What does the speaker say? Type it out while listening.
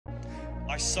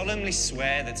I solemnly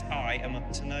swear that I am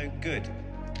up to no good.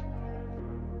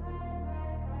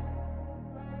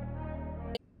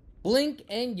 Blink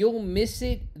and you'll miss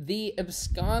it. The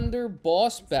Absconder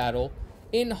boss battle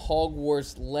in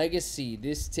Hogwarts Legacy.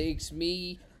 This takes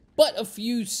me but a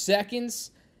few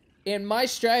seconds. And my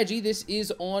strategy, this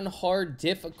is on hard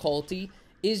difficulty,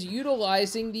 is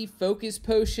utilizing the Focus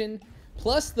Potion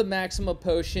plus the Maxima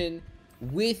Potion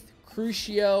with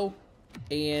Crucio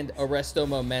and Arresto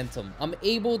Momentum. I'm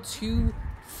able to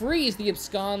freeze the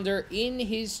Absconder in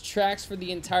his tracks for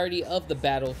the entirety of the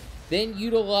battle, then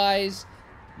utilize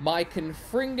my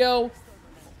Confringo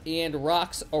and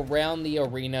rocks around the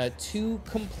arena to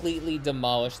completely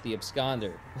demolish the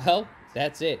Absconder. Well,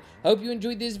 that's it. I hope you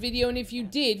enjoyed this video, and if you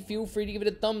did, feel free to give it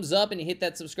a thumbs up and hit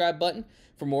that subscribe button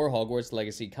for more Hogwarts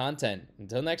Legacy content.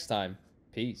 Until next time,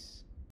 peace.